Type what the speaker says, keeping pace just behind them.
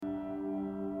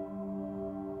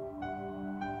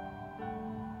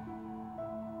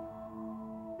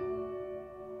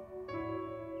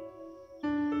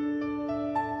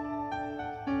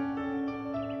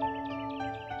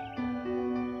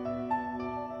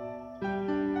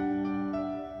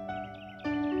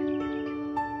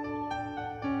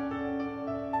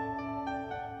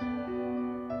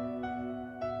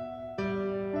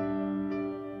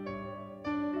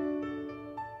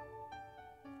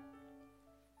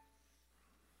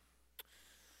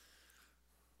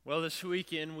Well, this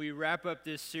weekend we wrap up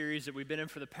this series that we've been in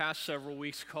for the past several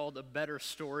weeks called A Better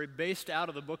Story, based out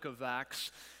of the book of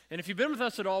Acts. And if you've been with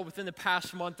us at all within the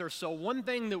past month or so, one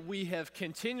thing that we have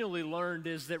continually learned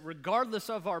is that regardless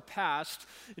of our past,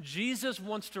 Jesus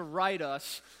wants to write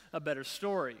us a better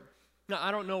story. Now, I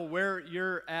don't know where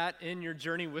you're at in your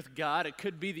journey with God. It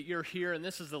could be that you're here and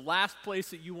this is the last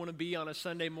place that you want to be on a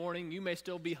Sunday morning. You may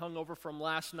still be hungover from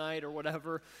last night or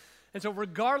whatever. And so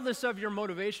regardless of your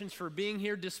motivations for being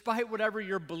here, despite whatever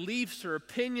your beliefs or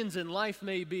opinions in life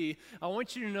may be, I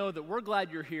want you to know that we're glad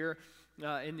you're here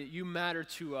and that you matter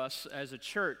to us as a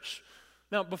church.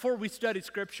 Now, before we study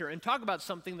Scripture and talk about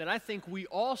something that I think we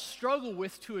all struggle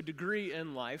with to a degree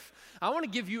in life, I want to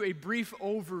give you a brief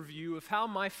overview of how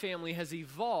my family has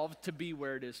evolved to be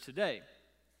where it is today.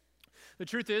 The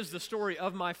truth is, the story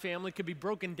of my family could be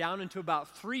broken down into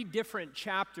about 3 different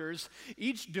chapters,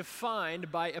 each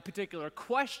defined by a particular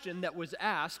question that was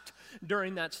asked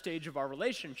during that stage of our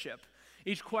relationship.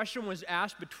 Each question was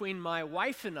asked between my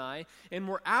wife and I, and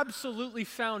were absolutely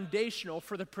foundational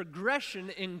for the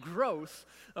progression and growth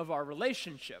of our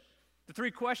relationship. The 3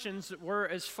 questions were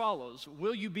as follows: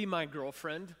 will you be my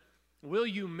girlfriend? Will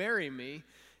you marry me?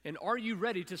 And are you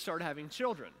ready to start having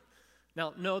children?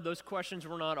 Now, no, those questions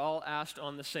were not all asked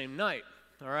on the same night,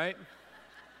 all right?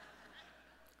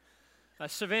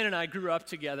 Savannah and I grew up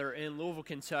together in Louisville,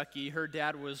 Kentucky. Her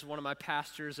dad was one of my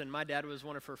pastors, and my dad was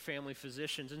one of her family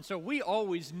physicians. And so we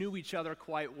always knew each other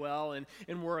quite well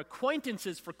and were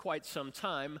acquaintances for quite some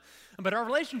time. But our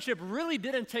relationship really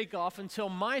didn't take off until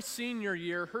my senior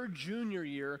year, her junior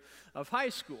year of high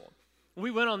school. We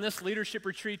went on this leadership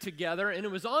retreat together, and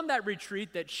it was on that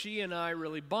retreat that she and I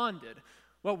really bonded.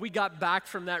 Well, we got back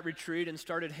from that retreat and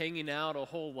started hanging out a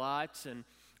whole lot, and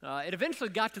it eventually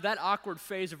got to that awkward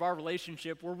phase of our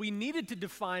relationship where we needed to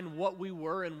define what we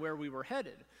were and where we were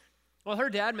headed. Well, her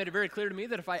dad made it very clear to me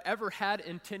that if I ever had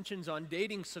intentions on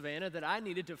dating Savannah, that I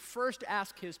needed to first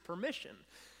ask his permission.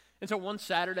 And so one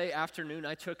Saturday afternoon,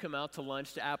 I took him out to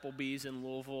lunch to Applebee's in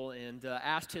Louisville and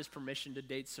asked his permission to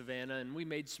date Savannah, and we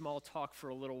made small talk for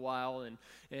a little while. And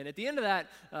at the end of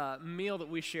that meal that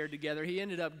we shared together, he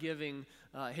ended up giving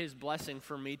his blessing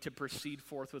for me to proceed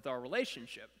forth with our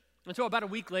relationship. And so about a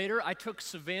week later, I took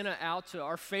Savannah out to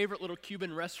our favorite little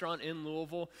Cuban restaurant in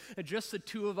Louisville, and just the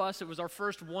two of us. It was our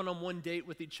first one-on-one date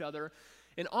with each other.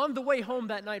 And on the way home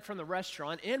that night from the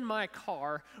restaurant, in my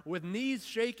car, with knees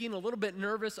shaking, a little bit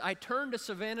nervous, I turned to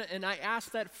Savannah and I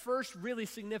asked that first really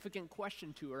significant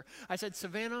question to her. I said,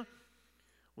 "Savannah,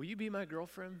 will you be my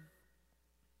girlfriend?"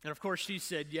 And of course she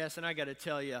said yes, and I got to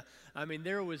tell you,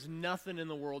 there was nothing in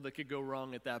the world that could go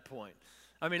wrong at that point.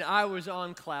 I was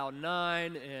on cloud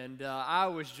 9, and I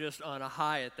was just on a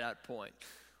high at that point.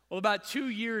 Well, about 2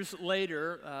 years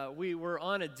later, we were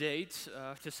on a date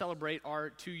to celebrate our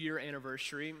 2-year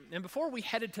anniversary. And before we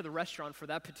headed to the restaurant for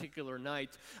that particular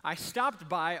night, I stopped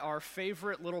by our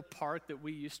favorite little park that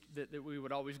we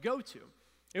would always go to.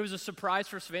 It was a surprise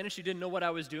for Savannah. She didn't know what I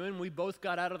was doing. We both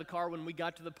got out of the car when we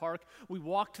got to the park. We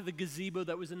walked to the gazebo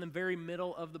that was in the very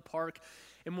middle of the park.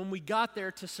 And when we got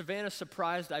there, to Savannah's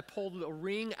surprise, I pulled a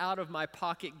ring out of my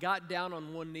pocket, got down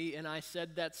on one knee, and I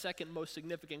said that second most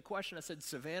significant question. I said,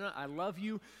 "Savannah, I love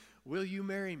you. Will you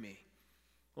marry me?"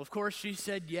 Well, of course, she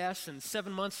said yes, and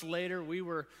 7 months later, we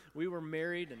were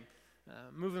married. And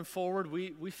moving forward,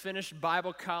 we finished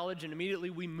Bible college, and immediately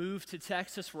we moved to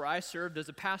Texas, where I served as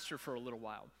a pastor for a little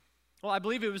while. Well, I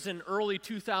believe it was in early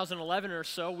 2011 or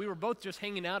so. We were both just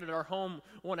hanging out at our home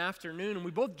one afternoon, and we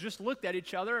both just looked at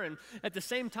each other and at the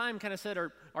same time kind of said,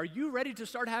 are you ready to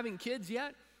start having kids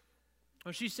yet?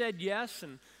 Well, she said yes,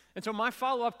 and so my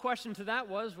follow-up question to that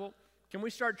was, well, can we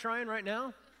start trying right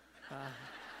now?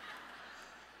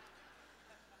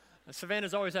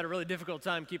 Savannah's always had a really difficult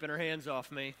time keeping her hands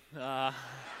off me.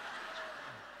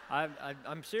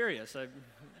 I'm serious.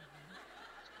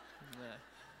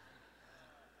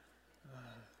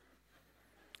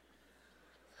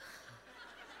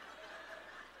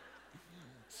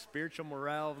 Spiritual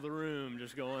morale of the room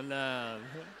just going down.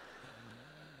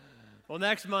 Well,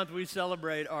 next month we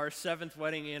celebrate our 7th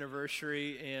wedding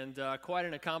anniversary, and quite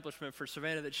an accomplishment for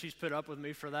Savannah that she's put up with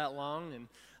me for that long, and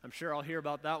I'm sure I'll hear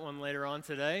about that one later on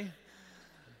today.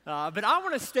 But I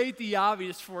want to state the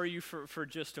obvious for you for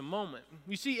just a moment.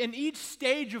 You see, in each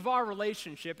stage of our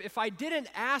relationship, if I didn't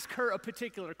ask her a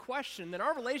particular question, then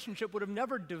our relationship would have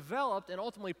never developed and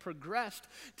ultimately progressed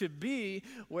to be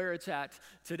where it's at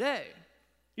today.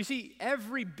 You see,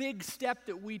 every big step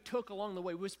that we took along the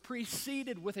way was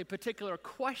preceded with a particular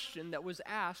question that was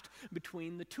asked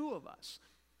between the two of us.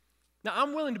 Now,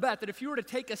 I'm willing to bet that if you were to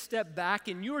take a step back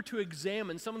and you were to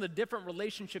examine some of the different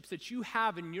relationships that you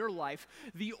have in your life,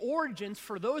 the origins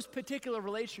for those particular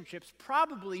relationships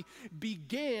probably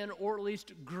began or at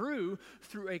least grew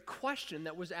through a question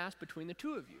that was asked between the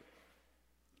two of you.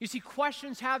 You see,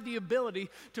 questions have the ability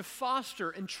to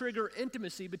foster and trigger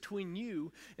intimacy between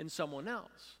you and someone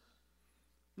else.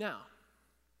 Now,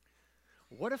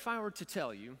 what if I were to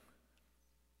tell you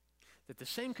that the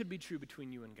same could be true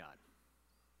between you and God?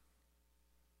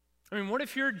 I mean, what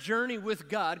if your journey with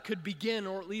God could begin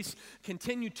or at least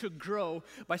continue to grow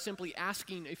by simply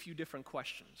asking a few different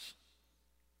questions?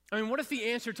 I mean, what if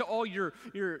the answer to all your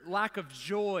lack of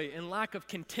joy and lack of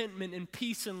contentment and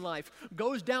peace in life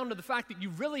goes down to the fact that you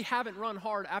really haven't run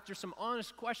hard after some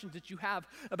honest questions that you have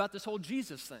about this whole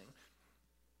Jesus thing?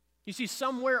 You see,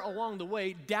 somewhere along the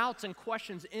way, doubts and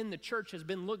questions in the church has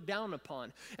been looked down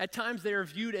upon. At times they are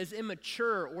viewed as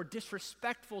immature or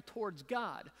disrespectful towards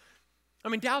God. I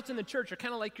mean, doubts in the church are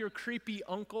kind of like your creepy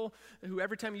uncle who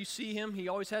every time you see him, he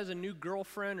always has a new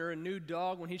girlfriend or a new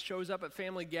dog when he shows up at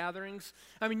family gatherings.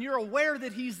 I mean, you're aware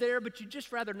that he's there, but you'd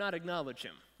just rather not acknowledge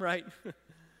him, right?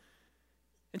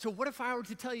 And so what if I were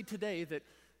to tell you today that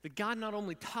God not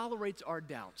only tolerates our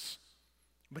doubts,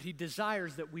 but he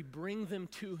desires that we bring them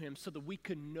to him so that we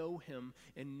can know him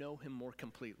and know him more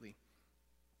completely.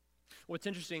 What's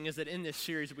interesting is that in this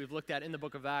series that we've looked at in the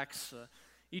book of Acts,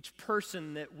 each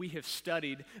person that we have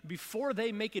studied, before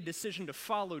they make a decision to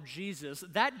follow Jesus,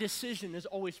 that decision is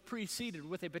always preceded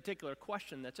with a particular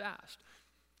question that's asked.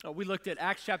 We looked at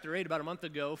Acts chapter 8 about a month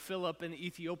ago, Philip and the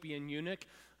Ethiopian eunuch.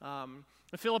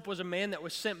 Philip was a man that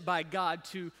was sent by God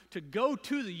to go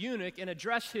to the eunuch and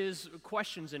address his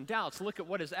questions and doubts. Look at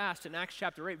what is asked in Acts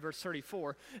chapter 8, verse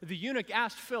 34. The eunuch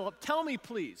asked Philip, "Tell me,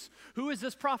 please, who is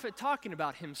this prophet talking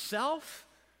about, himself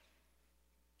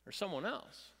or someone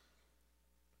else?"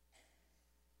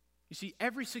 You see,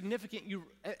 every significant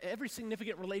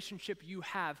relationship you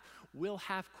have will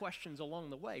have questions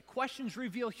along the way. Questions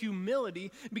reveal humility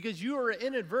because you are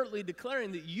inadvertently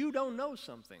declaring that you don't know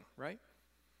something, right?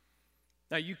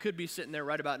 Now, you could be sitting there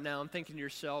right about now and thinking to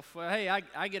yourself, well, hey,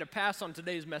 I get a pass on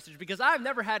today's message because I've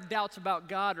never had doubts about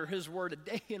God or his word a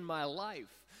day in my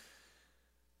life.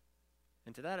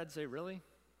 And to that, I'd say, really?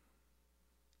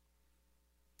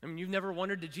 I mean, you've never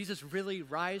wondered, did Jesus really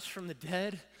rise from the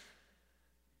dead?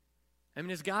 I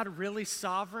mean, is God really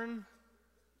sovereign?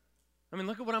 I mean,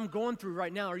 look at what I'm going through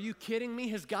right now. Are you kidding me?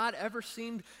 Has God ever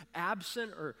seemed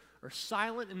absent or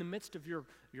silent in the midst of your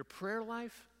prayer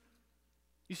life?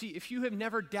 You see, if you have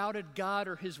never doubted God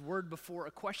or his word before,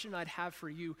 a question I'd have for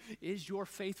you, is your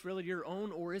faith really your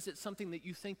own, or is it something that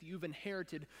you think that you've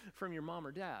inherited from your mom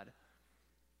or dad?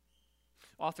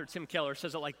 Author Tim Keller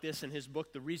says it like this in his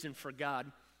book, The Reason for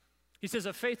God. He says,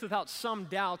 a faith without some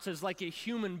doubts is like a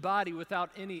human body without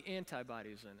any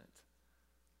antibodies in it.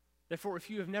 Therefore, if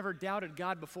you have never doubted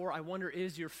God before, I wonder,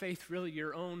 is your faith really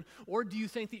your own? Or do you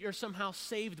think that you're somehow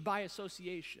saved by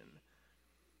association?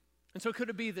 And so could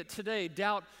it be that today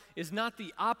doubt is not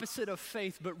the opposite of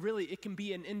faith, but really it can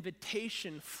be an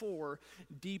invitation for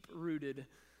deep-rooted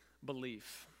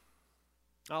belief?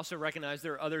 I also recognize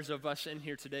there are others of us in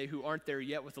here today who aren't there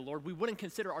yet with the Lord. We wouldn't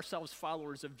consider ourselves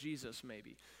followers of Jesus,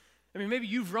 maybe. I mean, maybe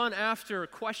you've run after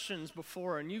questions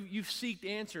before and you've sought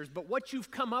answers, but what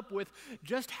you've come up with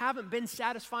just haven't been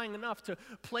satisfying enough to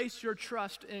place your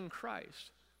trust in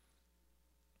Christ.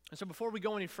 And so before we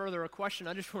go any further, a question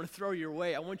I just want to throw your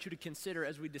way, I want you to consider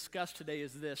as we discuss today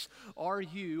is this: Are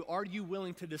you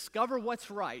willing to discover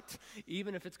what's right,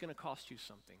 even if it's going to cost you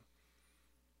something?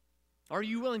 Are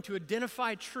you willing to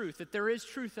identify truth, that there is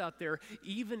truth out there,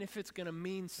 even if it's going to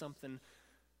mean something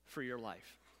for your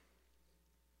life?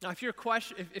 Now, if your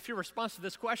response to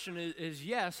this question is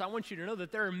yes, I want you to know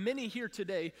that there are many here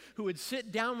today who would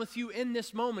sit down with you in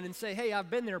this moment and say, hey, I've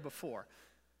been there before.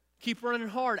 Keep running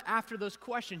hard after those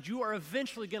questions. You are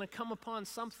eventually going to come upon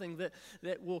something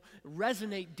that will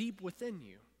resonate deep within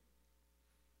you.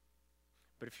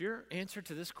 But if your answer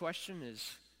to this question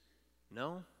is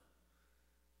no,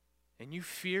 and you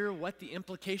fear what the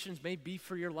implications may be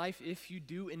for your life if you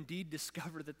do indeed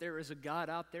discover that there is a God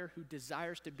out there who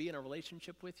desires to be in a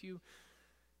relationship with you,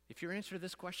 if your answer to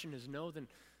this question is no, then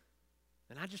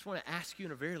I just want to ask you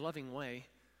in a very loving way,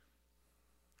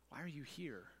 why are you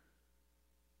here?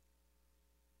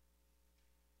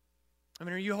 I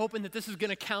mean, are you hoping that this is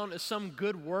going to count as some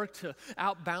good work to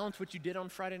outbalance what you did on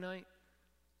Friday night?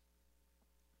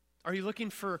 Are you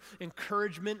looking for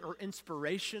encouragement or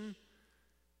inspiration?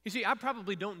 You see, I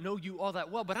probably don't know you all that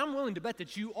well, but I'm willing to bet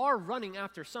that you are running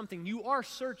after something. You are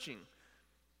searching.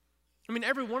 I mean,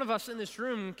 every one of us in this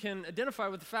room can identify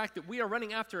with the fact that we are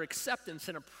running after acceptance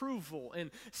and approval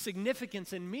and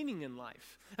significance and meaning in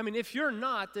life. I mean, if you're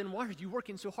not, then why are you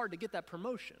working so hard to get that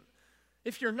promotion?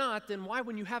 If you're not, then why,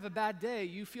 when you have a bad day,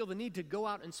 you feel the need to go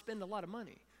out and spend a lot of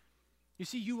money? You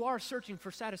see, you are searching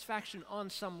for satisfaction on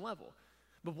some level.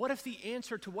 But what if the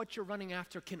answer to what you're running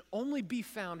after can only be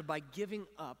found by giving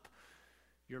up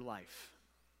your life?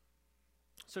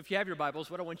 So if you have your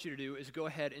Bibles, what I want you to do is go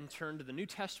ahead and turn to the New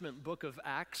Testament book of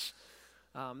Acts.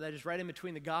 That is right in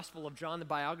between the Gospel of John, the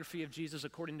biography of Jesus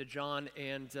according to John,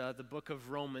 and the book of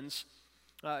Romans.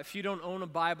 If you don't own a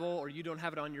Bible or you don't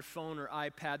have it on your phone or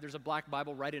iPad, there's a black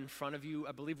Bible right in front of you.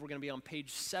 I believe we're going to be on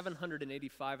page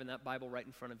 785 in that Bible right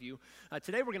in front of you.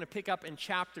 Today we're going to pick up in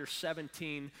chapter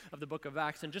 17 of the book of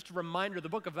Acts. And just a reminder, the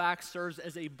book of Acts serves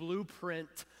as a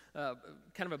blueprint, kind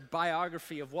of a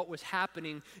biography of what was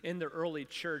happening in the early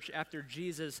church after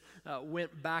Jesus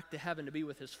went back to heaven to be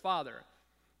with his Father.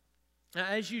 Now,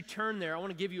 as you turn there, I want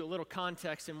to give you a little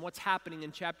context in what's happening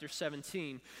in chapter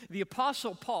 17. The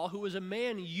Apostle Paul, who was a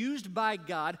man used by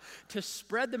God to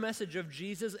spread the message of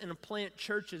Jesus and plant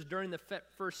churches during the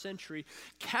first century,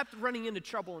 kept running into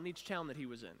trouble in each town that he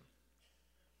was in.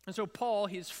 And so Paul,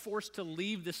 he's forced to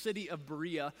leave the city of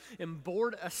Berea and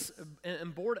board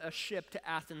a ship to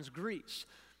Athens, Greece.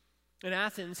 In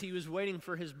Athens, he was waiting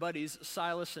for his buddies,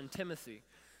 Silas and Timothy.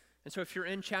 And so if you're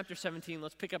in chapter 17,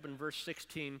 let's pick up in verse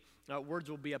 16. Words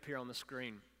will be up here on the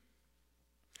screen.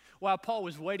 While Paul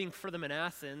was waiting for them in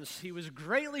Athens, he was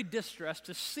greatly distressed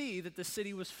to see that the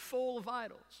city was full of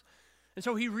idols. And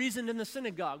so he reasoned in the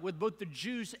synagogue with both the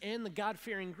Jews and the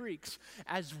God-fearing Greeks,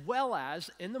 as well as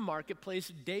in the marketplace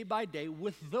day by day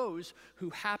with those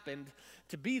who happened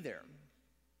to be there.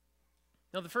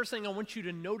 Now, the first thing I want you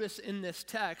to notice in this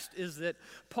text is that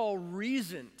Paul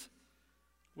reasoned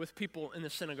with people in the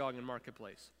synagogue and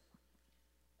marketplace.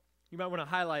 You might want to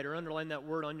highlight or underline that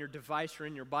word on your device or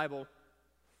in your Bible.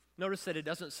 Notice that it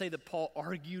doesn't say that Paul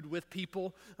argued with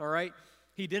people, all right?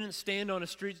 He didn't stand on a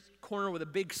street corner with a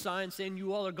big sign saying,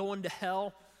 "You all are going to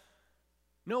hell."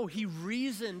 No, he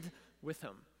reasoned with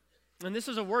them. And this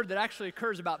is a word that actually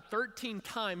occurs about 13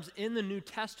 times in the New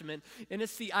Testament, and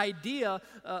it's the idea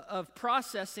of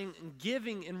processing and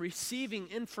giving and receiving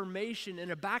information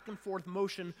in a back and forth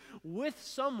motion with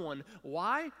someone.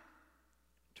 Why?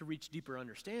 To reach deeper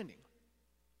understanding.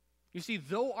 You see,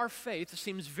 though our faith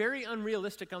seems very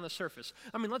unrealistic on the surface,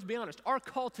 I mean, let's be honest, our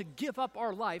call to give up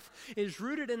our life is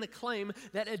rooted in the claim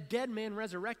that a dead man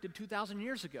resurrected 2,000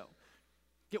 years ago.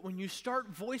 Yet when you start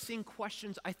voicing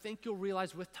questions, I think you'll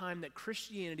realize with time that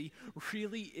Christianity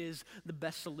really is the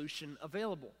best solution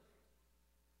available.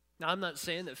 Now, I'm not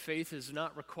saying that faith is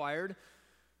not required.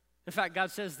 In fact,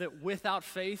 God says that without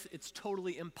faith, it's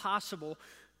totally impossible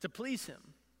to please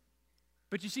him.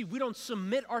 But you see, we don't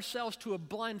submit ourselves to a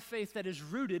blind faith that is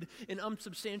rooted in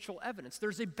unsubstantial evidence.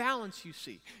 There's a balance, you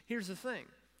see. Here's the thing.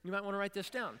 You might want to write this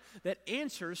down. That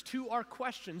answers to our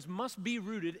questions must be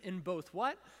rooted in both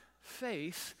what?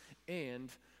 Faith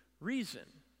and reason.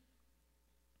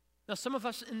 Now, some of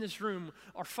us in this room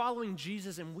are following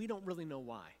Jesus and we don't really know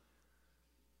why.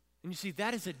 And you see,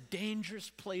 that is a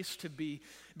dangerous place to be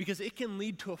because it can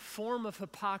lead to a form of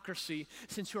hypocrisy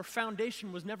since your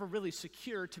foundation was never really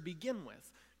secure to begin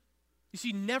with. You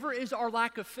see, never is our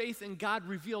lack of faith in God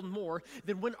revealed more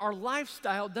than when our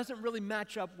lifestyle doesn't really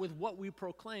match up with what we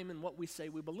proclaim and what we say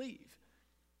we believe.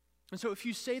 And so if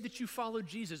you say that you follow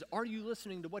Jesus, are you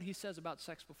listening to what he says about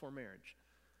sex before marriage?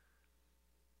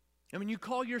 I mean, you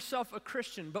call yourself a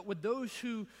Christian, but with those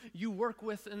who you work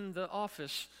with in the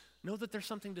office, know that there's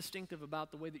something distinctive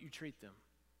about the way that you treat them.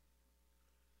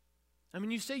 I mean,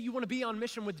 you say you want to be on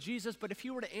mission with Jesus, but if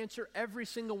you were to answer every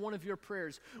single one of your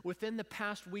prayers within the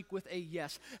past week with a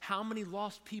yes, how many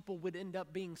lost people would end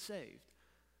up being saved?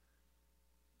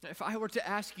 If I were to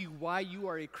ask you why you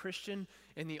are a Christian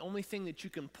and the only thing that you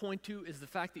can point to is the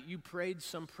fact that you prayed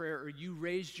some prayer or you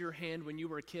raised your hand when you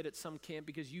were a kid at some camp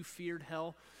because you feared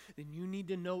hell, then you need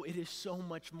to know it is so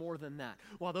much more than that.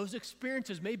 While those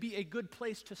experiences may be a good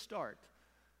place to start,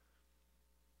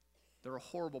 they're a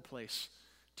horrible place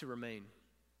to remain.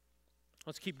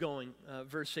 Let's keep going.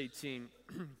 Verse 18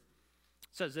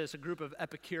 says this: a group of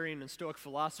Epicurean and Stoic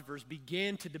philosophers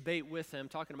began to debate with him,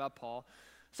 talking about Paul.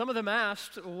 Some of them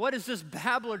asked, "What is this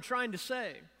babbler trying to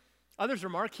say?" Others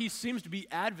remarked, "He seems to be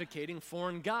advocating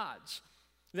foreign gods."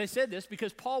 They said this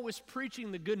because Paul was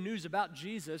preaching the good news about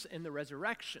Jesus and the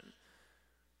resurrection.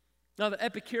 Now, the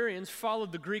Epicureans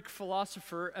followed the Greek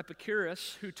philosopher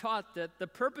Epicurus, who taught that the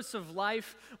purpose of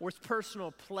life was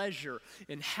personal pleasure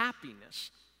and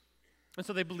happiness. And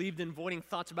so they believed in avoiding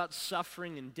thoughts about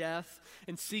suffering and death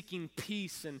and seeking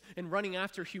peace and running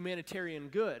after humanitarian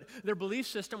good. Their belief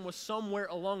system was somewhere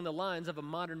along the lines of a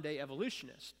modern-day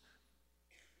evolutionist.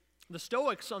 The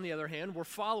Stoics, on the other hand, were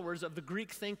followers of the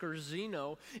Greek thinker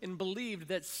Zeno and believed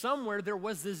that somewhere there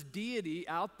was this deity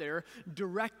out there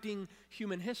directing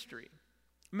human history.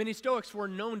 Many Stoics were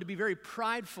known to be very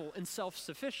prideful and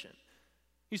self-sufficient.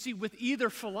 You see, with either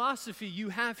philosophy you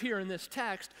have here in this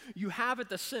text, you have at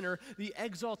the center the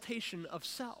exaltation of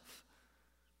self.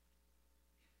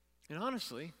 And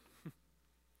honestly,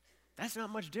 that's not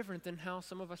much different than how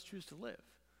some of us choose to live.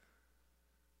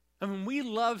 I mean, we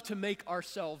love to make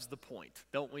ourselves the point,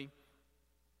 don't we?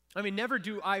 I mean, never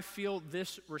do I feel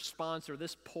this response or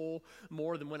this pull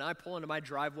more than when I pull into my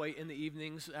driveway in the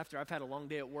evenings after I've had a long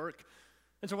day at work.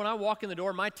 And so when I walk in the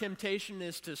door, my temptation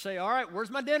is to say, all right, where's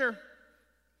my dinner?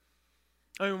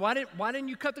 I mean, why didn't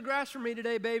you cut the grass for me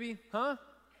today, baby? Huh?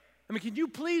 I mean, can you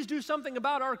please do something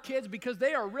about our kids because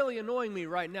they are really annoying me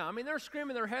right now? I mean, they're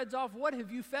screaming their heads off. What have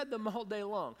you fed them all day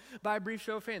long? By a brief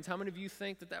show of hands, how many of you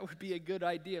think that that would be a good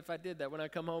idea if I did that when I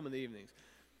come home in the evenings?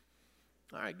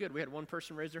 All right, good. We had one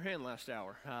person raise their hand last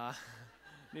hour.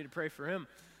 Need to pray for him.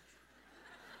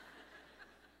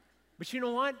 But you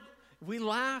know what? We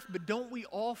laugh, but don't we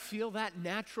all feel that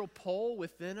natural pull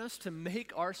within us to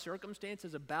make our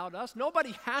circumstances about us?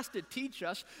 Nobody has to teach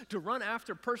us to run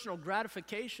after personal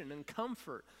gratification and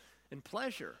comfort and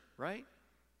pleasure, right?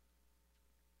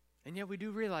 And yet we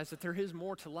do realize that there is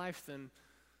more to life than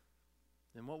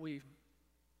what we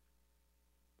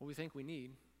think we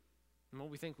need and what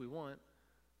we think we want.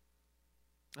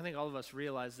 I think all of us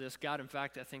realize this. God, in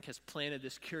fact, I think has planted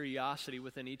this curiosity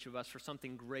within each of us for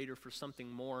something greater, for something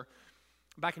more.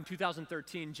 Back in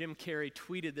 2013, Jim Carrey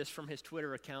tweeted this from his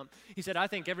Twitter account. He said, I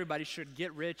think everybody should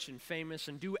get rich and famous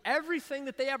and do everything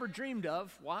that they ever dreamed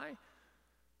of. Why?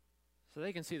 So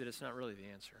they can see that it's not really the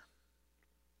answer.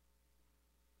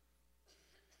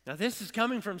 Now, this is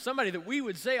coming from somebody that we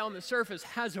would say on the surface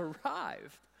has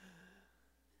arrived.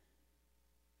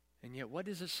 And yet, what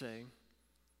does it say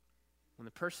when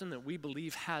the person that we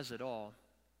believe has it all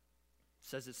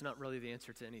says it's not really the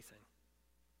answer to anything?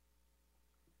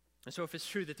 And so if it's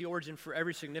true that the origin for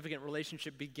every significant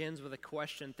relationship begins with a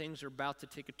question, things are about to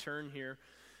take a turn here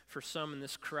for some in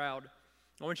this crowd.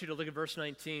 I want you to look at verse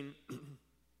 19.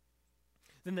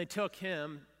 Then they took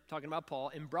him, talking about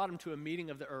Paul, and brought him to a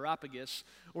meeting of the Areopagus,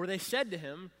 where they said to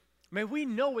him, may we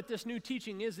know what this new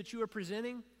teaching is that you are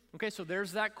presenting? Okay, so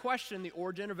there's that question. The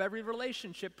origin of every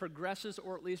relationship progresses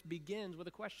or at least begins with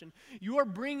a question. You are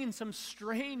bringing some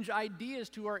strange ideas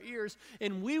to our ears,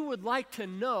 and we would like to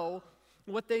know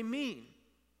what they mean.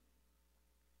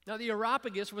 Now, the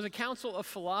Areopagus was a council of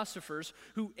philosophers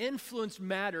who influenced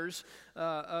matters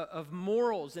of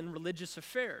morals and religious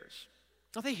affairs.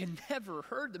 Now, they had never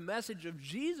heard the message of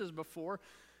Jesus before,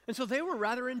 and so they were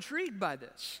rather intrigued by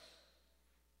this.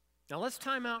 Now, let's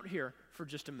time out here for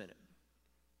just a minute.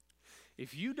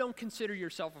 If you don't consider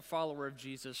yourself a follower of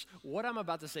Jesus, what I'm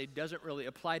about to say doesn't really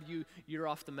apply to you. You're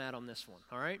off the mat on this one,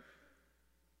 all right?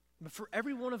 But for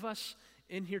every one of us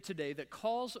in here today that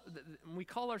we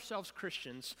call ourselves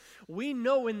Christians, we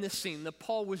know in this scene that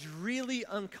Paul was really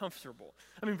uncomfortable.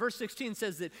 I mean, verse 16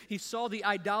 says that he saw the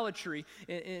idolatry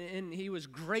and he was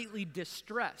greatly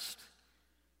distressed.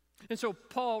 And so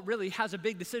Paul really has a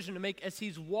big decision to make as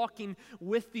he's walking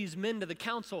with these men to the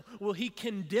council. Will he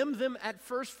condemn them at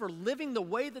first for living the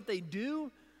way that they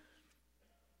do?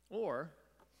 Or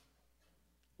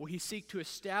will he seek to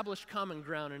establish common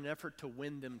ground in an effort to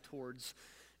win them towards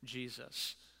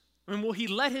Jesus? I mean, will he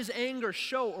let his anger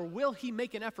show, or will he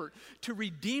make an effort to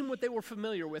redeem what they were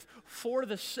familiar with for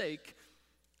the sake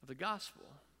of the gospel?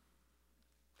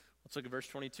 Let's look at verse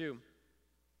 22.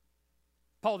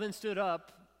 Paul then stood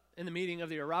up in the meeting of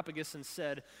the Areopagus and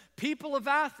said, people of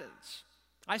Athens,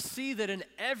 I see that in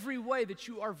every way that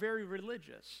you are very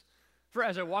religious. For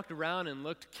as I walked around and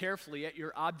looked carefully at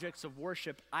your objects of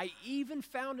worship, I even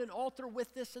found an altar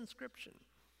with this inscription,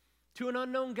 to an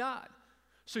unknown God.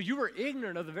 So you were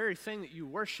ignorant of the very thing that you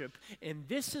worship, and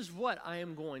this is what I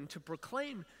am going to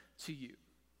proclaim to you.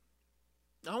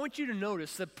 I want you to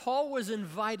notice that Paul was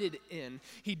invited in.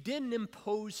 He didn't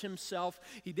impose himself.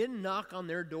 He didn't knock on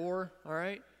their door, all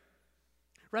right?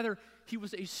 Rather, he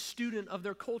was a student of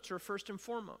their culture first and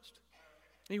foremost.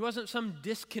 He wasn't some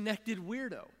disconnected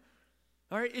weirdo.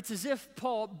 All right, it's as if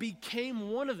Paul became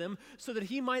one of them so that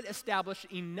he might establish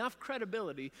enough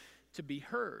credibility to be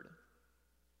heard.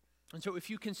 And so if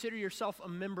you consider yourself a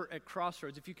member at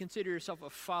Crossroads, if you consider yourself a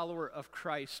follower of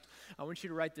Christ, I want you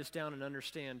to write this down and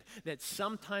understand that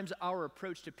sometimes our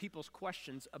approach to people's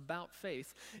questions about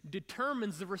faith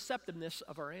determines the receptiveness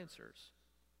of our answers.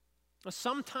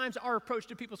 Sometimes our approach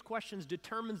to people's questions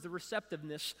determines the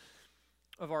receptiveness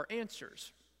of our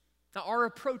answers. Now, our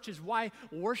approach is why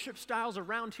worship styles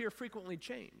around here frequently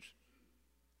change.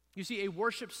 You see, a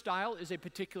worship style is a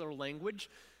particular language,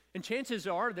 and chances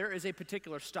are there is a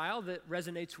particular style that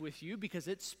resonates with you because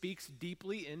it speaks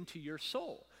deeply into your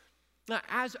soul. Now,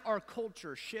 as our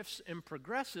culture shifts and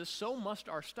progresses, so must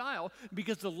our style,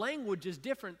 because the language is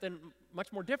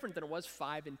much more different than it was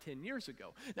 5 and 10 years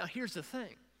ago. Now, here's the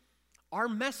thing. Our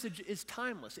message is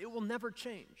timeless. It will never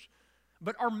change.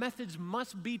 But our methods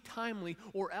must be timely,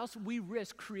 or else we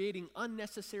risk creating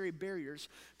unnecessary barriers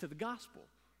to the gospel.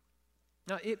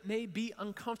 Now, it may be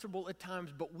uncomfortable at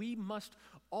times, but we must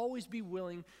always be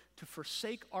willing to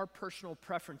forsake our personal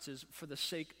preferences for the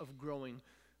sake of growing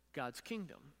God's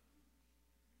kingdom.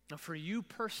 Now, for you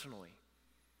personally,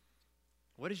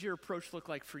 what does your approach look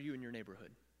like for you in your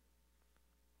neighborhood?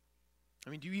 I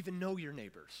mean, do you even know your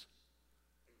neighbors?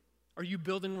 Are you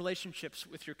building relationships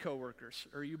with your coworkers,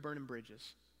 or are you burning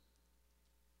bridges?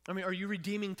 I mean, are you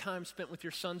redeeming time spent with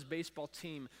your son's baseball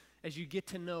team as you get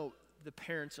to know the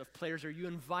parents of players? Are you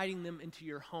inviting them into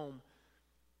your home?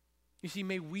 You see,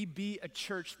 may we be a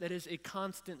church that is a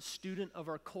constant student of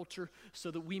our culture so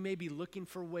that we may be looking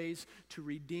for ways to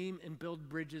redeem and build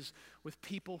bridges with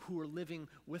people who are living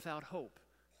without hope.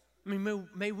 I mean,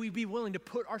 may we be willing to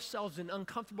put ourselves in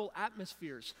uncomfortable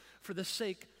atmospheres for the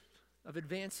sake of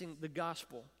advancing the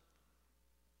gospel.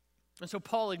 And so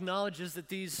Paul acknowledges that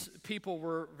these people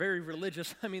were very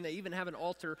religious. I mean, they even have an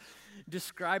altar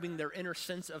describing their inner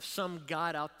sense of some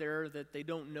God out there that they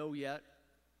don't know yet.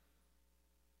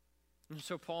 And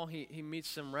so Paul, he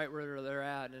meets them right where they're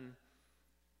at, and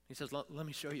he says, let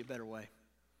me show you a better way.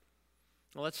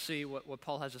 Well, let's see what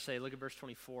Paul has to say. Look at verse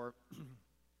 24.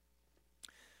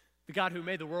 The God who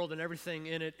made the world and everything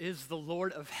in it is the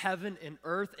Lord of heaven and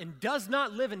earth and does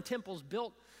not live in temples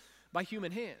built by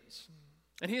human hands.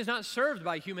 And he is not served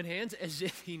by human hands as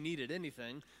if he needed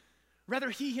anything. Rather,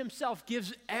 he himself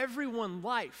gives everyone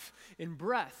life and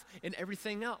breath and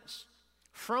everything else.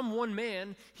 From one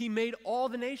man, he made all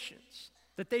the nations,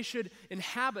 that they should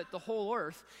inhabit the whole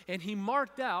earth, and he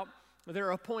marked out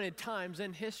their appointed times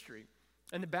in history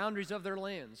and the boundaries of their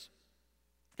lands.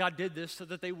 God did this so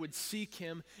that they would seek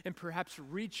him and perhaps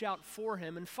reach out for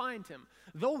him and find him,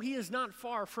 though he is not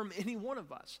far from any one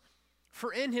of us.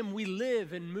 For in him we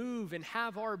live and move and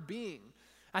have our being.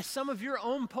 As some of your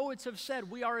own poets have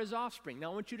said, we are his offspring.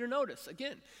 Now I want you to notice,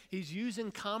 again, he's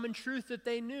using common truth that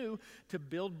they knew to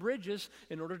build bridges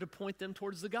in order to point them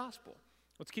towards the gospel.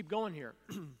 Let's keep going here.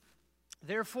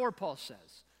 Therefore, Paul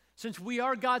says, since we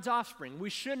are God's offspring, we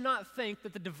should not think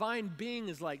that the divine being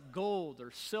is like gold or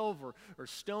silver or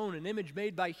stone, an image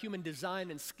made by human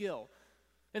design and skill.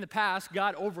 In the past,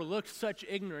 God overlooked such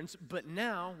ignorance, but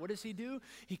now, what does he do?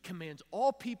 He commands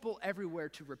all people everywhere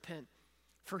to repent,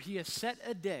 for he has set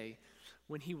a day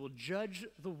when he will judge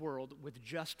the world with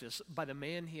justice by the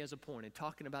man he has appointed,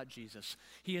 talking about Jesus.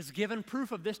 He has given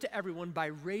proof of this to everyone by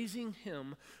raising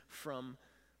him from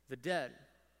the dead.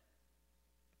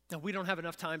 Now, we don't have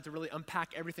enough time to really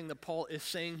unpack everything that Paul is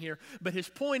saying here, but his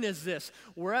point is this: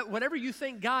 whatever you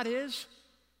think God is,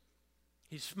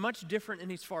 he's much different and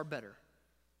he's far better.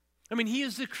 I mean, he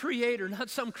is the creator, not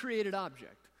some created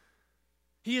object.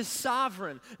 He is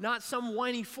sovereign, not some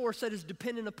whiny force that is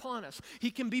dependent upon us.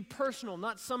 He can be personal,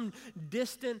 not some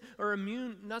distant or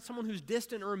immune, not someone who's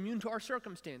distant or immune to our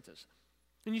circumstances.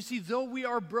 And you see, though we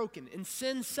are broken and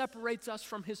sin separates us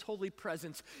from his holy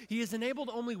presence, he has enabled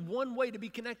only one way to be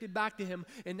connected back to him,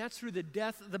 and that's through the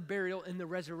death, the burial, and the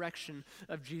resurrection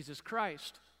of Jesus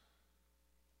Christ.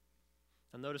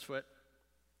 Now notice what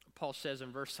Paul says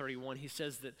in verse 31. He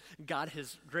says that God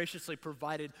has graciously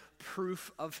provided proof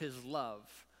of his love.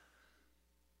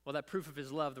 Well, that proof of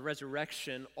his love, the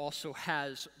resurrection, also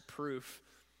has proof.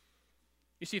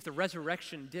 You see, if the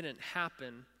resurrection didn't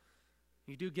happen,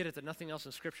 you do get it that nothing else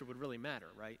in Scripture would really matter,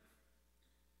 right?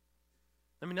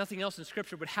 I mean, nothing else in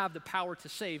Scripture would have the power to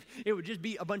save. It would just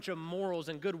be a bunch of morals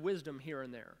and good wisdom here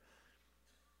and there.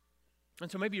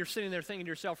 And so maybe you're sitting there thinking to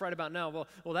yourself right about now,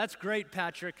 well, that's great,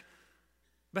 Patrick,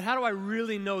 but how do I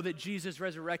really know that Jesus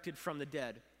resurrected from the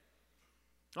dead?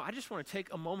 Well, I just want to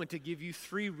take a moment to give you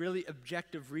 3 really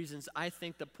objective reasons I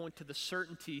think that point to the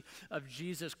certainty of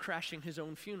Jesus crashing his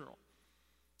own funeral.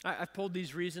 I've pulled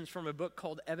these reasons from a book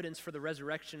called Evidence for the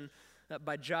Resurrection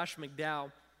by Josh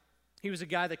McDowell. He was a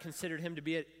guy that considered him to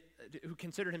be who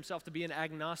considered himself to be an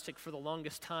agnostic for the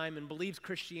longest time and believes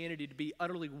Christianity to be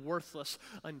utterly worthless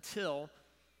until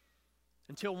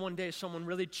one day someone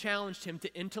really challenged him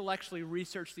to intellectually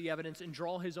research the evidence and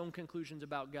draw his own conclusions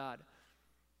about God.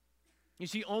 You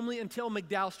see, only until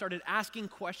McDowell started asking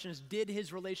questions did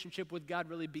his relationship with God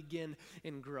really begin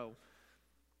and grow.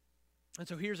 And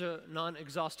so here's a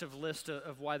non-exhaustive list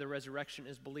of why the resurrection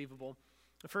is believable.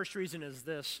 The first reason is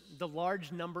this: the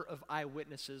large number of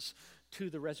eyewitnesses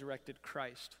to the resurrected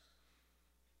Christ.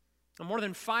 Now, more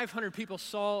than 500 people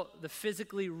saw the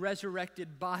physically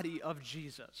resurrected body of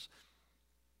Jesus.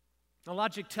 Now,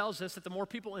 logic tells us that the more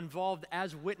people involved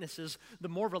as witnesses, the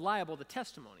more reliable the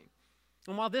testimony.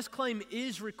 And while this claim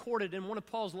is recorded in one of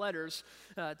Paul's letters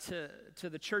to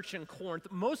the church in Corinth,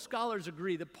 most scholars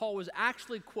agree that Paul was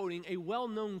actually quoting a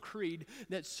well-known creed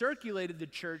that circulated the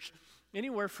church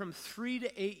anywhere from 3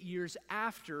 to 8 years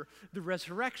after the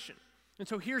resurrection. And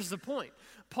so here's the point.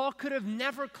 Paul could have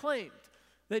never claimed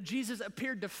that Jesus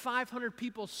appeared to 500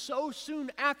 people so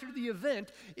soon after the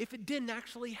event if it didn't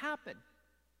actually happen.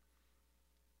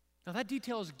 Now, that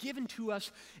detail is given to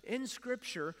us in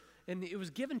Scripture, and it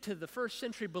was given to the first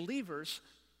century believers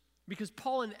because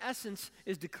Paul, in essence,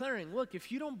 is declaring, look,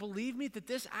 if you don't believe me that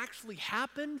this actually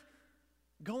happened,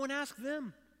 go and ask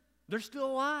them. They're still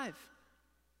alive.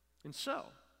 And so,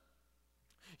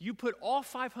 you put all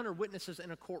 500 witnesses in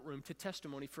a courtroom to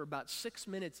testimony for about 6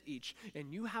 minutes each,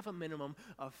 and you have a minimum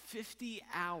of 50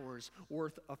 hours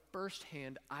worth of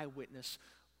firsthand eyewitness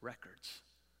records.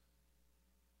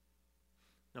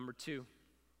 Number 2,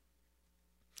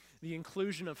 the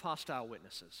inclusion of hostile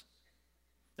witnesses.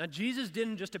 Now, Jesus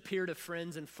didn't just appear to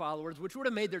friends and followers, which would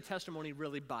have made their testimony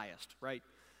really biased, right?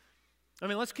 I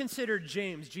mean, let's consider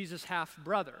James, Jesus'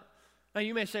 half-brother. Now,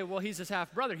 you may say, well, he's his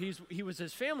half-brother. He was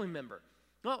his family member.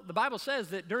 Well, the Bible says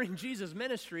that during Jesus'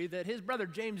 ministry that his brother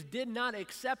James did not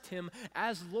accept him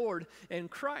as Lord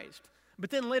and Christ. But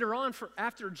then later on,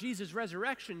 after Jesus'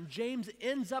 resurrection, James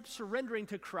ends up surrendering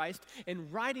to Christ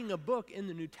and writing a book in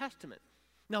the New Testament.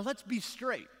 Now, let's be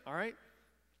straight, all right?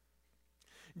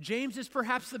 James is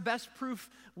perhaps the best proof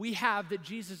we have that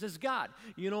Jesus is God.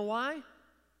 You know why?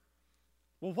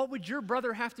 Well, what would your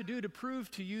brother have to do to prove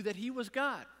to you that he was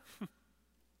God?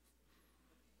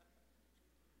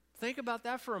 Think about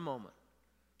that for a moment.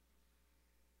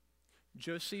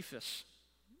 Josephus,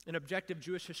 an objective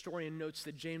Jewish historian, notes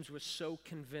that James was so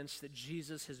convinced that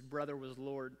Jesus, his brother, was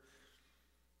Lord,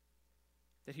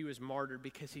 that he was martyred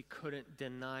because he couldn't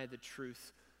deny the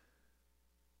truth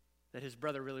that his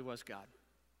brother really was God.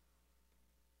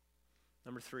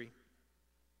 Number 3,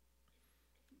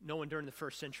 no one during the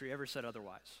first century ever said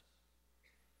otherwise.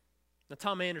 Now,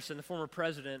 Tom Anderson, the former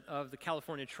president of the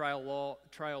California Trial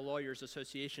Lawyers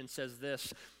Association, says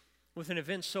this: with an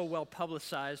event so well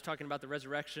publicized, talking about the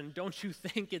resurrection, don't you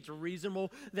think it's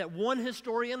reasonable that one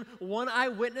historian, one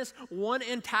eyewitness, one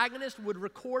antagonist would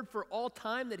record for all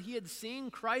time that he had seen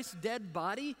Christ's dead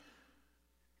body?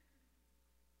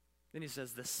 Then he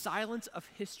says, the silence of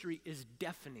history is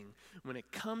deafening when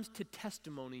it comes to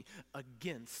testimony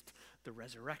against the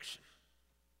resurrection.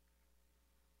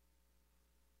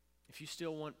 If you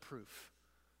still want proof,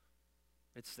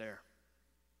 it's there.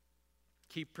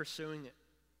 Keep pursuing it.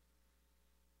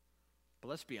 But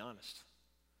let's be honest.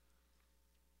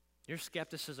 Your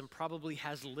skepticism probably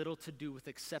has little to do with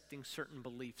accepting certain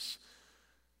beliefs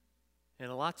and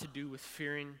a lot to do with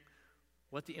fearing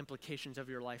what the implications of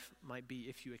your life might be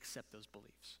if you accept those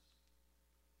beliefs.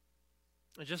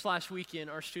 And just last weekend,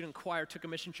 our student choir took a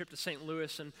mission trip to St.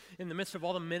 Louis, and in the midst of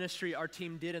all the ministry our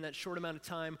team did in that short amount of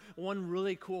time, one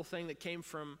really cool thing that came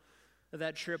from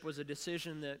that trip was a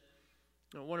decision that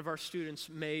one of our students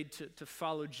made to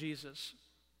follow Jesus.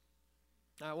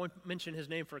 I won't mention his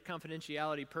name for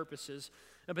confidentiality purposes,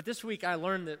 but this week I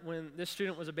learned that when this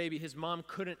student was a baby, his mom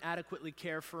couldn't adequately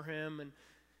care for him,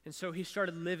 and so he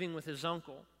started living with his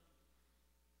uncle.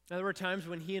 Now, there were times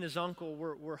when he and his uncle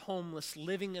were homeless,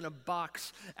 living in a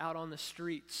box out on the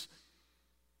streets.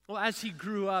 Well, as he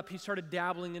grew up, he started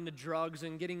dabbling into drugs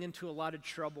and getting into a lot of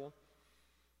trouble.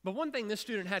 But one thing this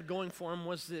student had going for him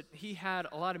was that he had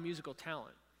a lot of musical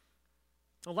talent.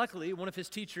 Well, luckily, one of his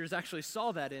teachers actually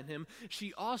saw that in him.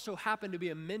 She also happened to be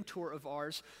a mentor of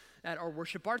ours at our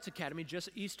Worship Arts Academy just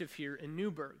east of here in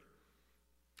Newburgh.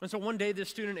 And so one day, this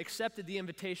student accepted the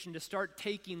invitation to start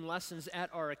taking lessons at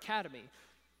our academy.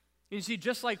 You see,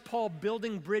 just like Paul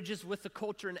building bridges with the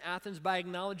culture in Athens by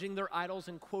acknowledging their idols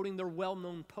and quoting their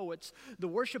well-known poets, the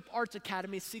Worship Arts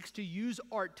Academy seeks to use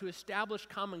art to establish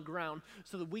common ground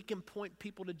so that we can point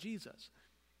people to Jesus.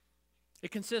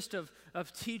 It consists of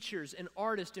teachers and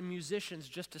artists and musicians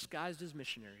just disguised as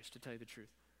missionaries, to tell you the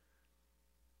truth.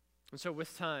 And so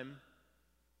with time,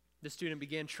 the student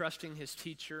began trusting his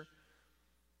teacher,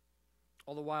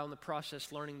 all the while in the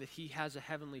process learning that he has a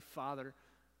heavenly Father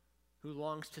who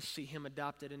longs to see him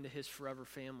adopted into his forever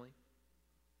family.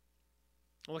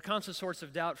 Well, a constant source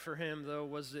of doubt for him, though,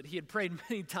 was that he had prayed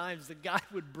many times that God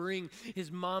would bring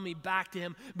his mommy back to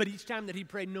him, but each time that he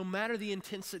prayed, no matter the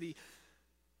intensity,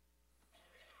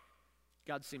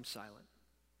 God seemed silent.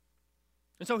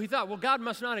 And so he thought, well, God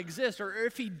must not exist, or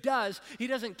if he does, he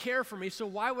doesn't care for me, so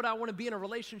why would I want to be in a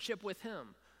relationship with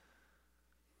him?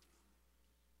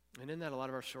 And isn't that a lot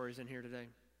of our stories in here today?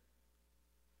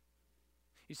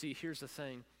 You see, here's the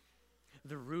thing.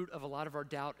 The root of a lot of our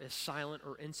doubt is silent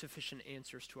or insufficient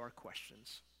answers to our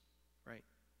questions, right?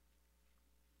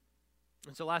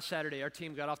 And so last Saturday, our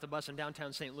team got off the bus in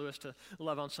downtown St. Louis to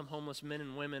love on some homeless men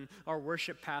and women. Our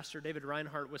worship pastor, David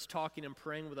Reinhardt, was talking and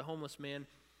praying with a homeless man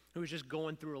who was just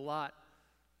going through a lot.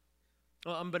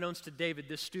 Well, unbeknownst to David,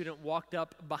 this student walked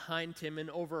up behind him and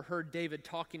overheard David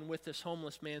talking with this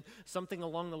homeless man, something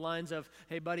along the lines of,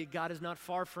 hey buddy, God is not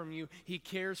far from you. He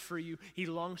cares for you. He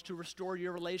longs to restore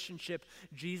your relationship.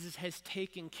 Jesus has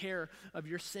taken care of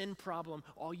your sin problem.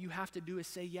 All you have to do is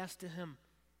say yes to him.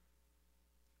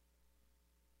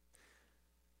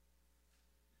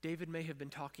 David may have been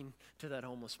talking to that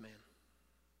homeless man,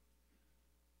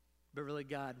 but really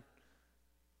God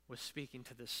was speaking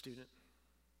to this student.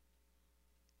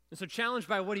 And so challenged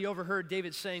by what he overheard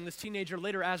David saying, this teenager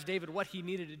later asked David what he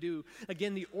needed to do.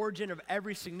 Again, the origin of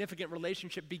every significant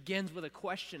relationship begins with a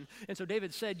question. And so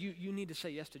David said, you need to say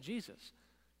yes to Jesus.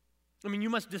 I mean, you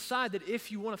must decide that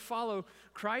if you want to follow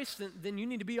Christ, then you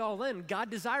need to be all in. God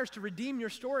desires to redeem your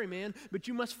story, man, but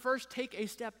you must first take a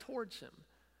step towards him.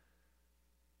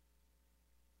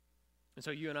 And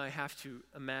so you and I have to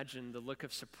imagine the look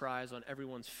of surprise on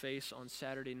everyone's face on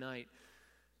Saturday night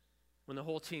when the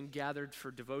whole team gathered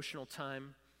for devotional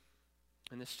time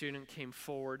and the student came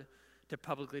forward to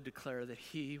publicly declare that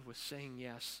he was saying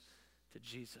yes to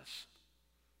Jesus.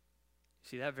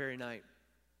 See, that very night,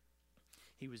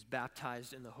 he was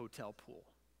baptized in the hotel pool.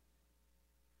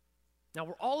 Now,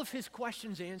 were all of his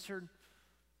questions answered?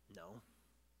 No.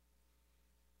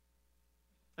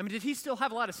 I mean, did he still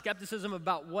have a lot of skepticism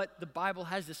about what the Bible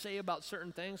has to say about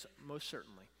certain things? Most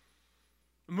certainly.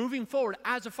 Moving forward,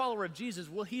 as a follower of Jesus,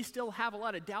 will he still have a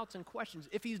lot of doubts and questions?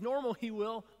 If he's normal, he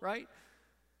will, right?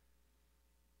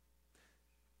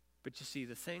 But you see,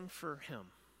 the thing for him,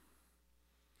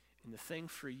 and the thing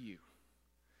for you,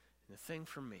 and the thing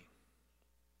for me,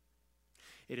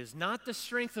 it is not the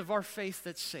strength of our faith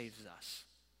that saves us,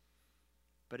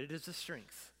 but it is the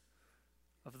strength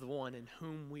of the one in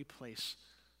whom we place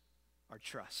our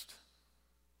trust.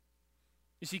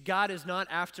 You see, God is not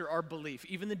after our belief,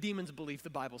 even the demons' belief, the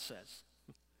Bible says.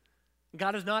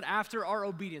 God is not after our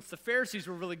obedience. The Pharisees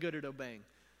were really good at obeying.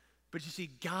 But you see,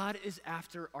 God is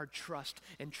after our trust,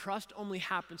 and trust only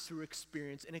happens through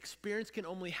experience, and experience can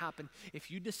only happen if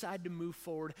you decide to move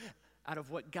forward out of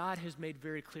what God has made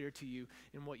very clear to you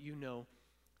and what you know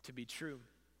to be true.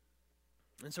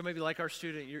 And so maybe like our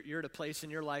student, you're at a place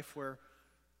in your life where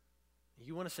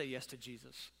you want to say yes to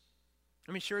Jesus.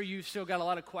 I mean, sure, you've still got a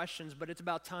lot of questions, but it's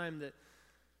about time that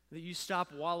you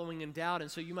stop wallowing in doubt.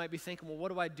 And so you might be thinking, well,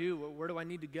 what do I do? Where do I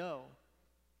need to go?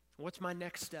 What's my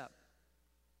next step?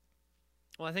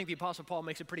 Well, I think the Apostle Paul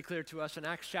makes it pretty clear to us in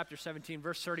Acts chapter 17,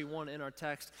 verse 31 in our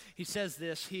text. He says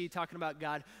this, talking about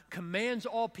God, commands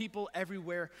all people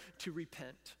everywhere to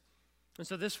repent. And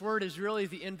so this word is really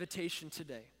the invitation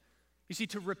today. You see,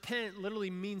 to repent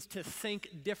literally means to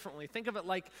think differently. Think of it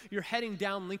like you're heading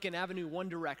down Lincoln Avenue one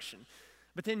direction,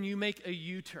 but then you make a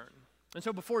U-turn. And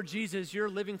so before Jesus, you're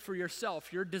living for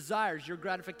yourself, your desires, your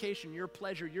gratification, your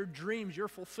pleasure, your dreams, your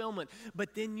fulfillment.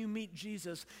 But then you meet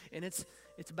Jesus, and it's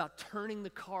about turning the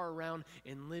car around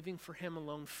and living for him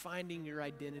alone, finding your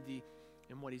identity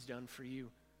in what he's done for you.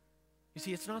 You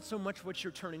see, it's not so much what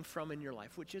you're turning from in your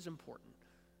life, which is important,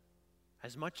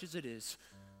 as much as it is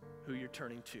who you're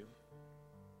turning to,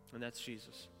 and that's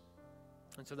Jesus.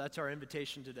 And so that's our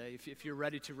invitation today. If you're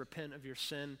ready to repent of your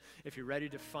sin, if you're ready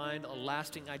to find a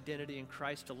lasting identity in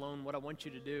Christ alone, what I want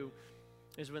you to do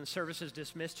is when the service is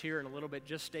dismissed here in a little bit,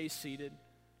 just stay seated.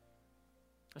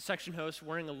 A section host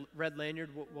wearing a red lanyard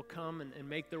will come and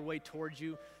make their way towards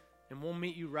you, and we'll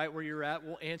meet you right where you're at.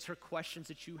 We'll answer questions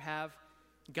that you have.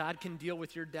 God can deal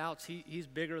with your doubts. He's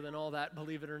bigger than all that,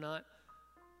 believe it or not.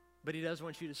 But he does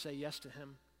want you to say yes to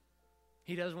him.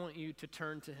 He does want you to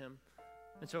turn to him.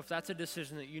 And so if that's a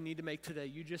decision that you need to make today,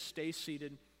 you just stay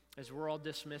seated as we're all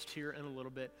dismissed here in a little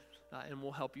bit, and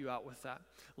we'll help you out with that.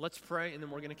 Let's pray, and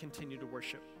then we're going to continue to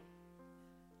worship.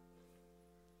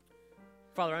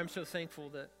 Father, I'm so thankful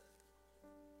that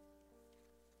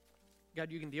God,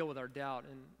 you can deal with our doubt,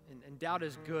 and doubt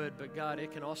is good, but God,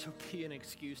 it can also be an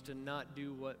excuse to not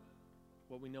do what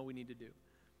we know we need to do.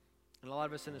 And a lot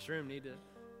of us in this room need to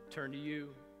turn to you,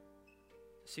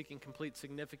 seeking complete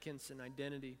significance and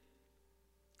identity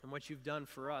in what you've done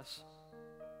for us.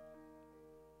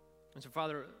 And so,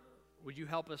 Father, would you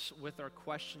help us with our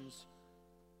questions?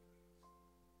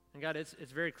 And God, it's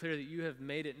very clear that you have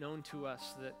made it known to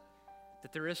us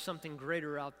that there is something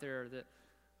greater out there, that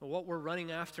what we're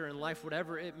running after in life,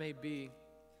 whatever it may be,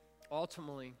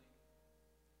 ultimately,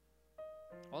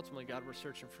 God, we're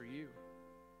searching for you.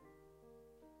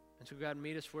 And so, God,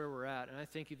 meet us where we're at. And I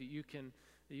thank you that you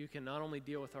can not only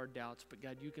deal with our doubts, but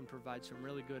God, you can provide some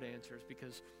really good answers,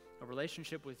 because a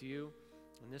relationship with you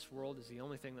in this world is the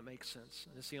only thing that makes sense.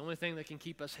 And it's the only thing that can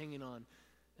keep us hanging on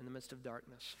in the midst of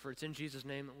darkness. For it's in Jesus'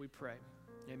 name that we pray.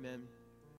 Amen.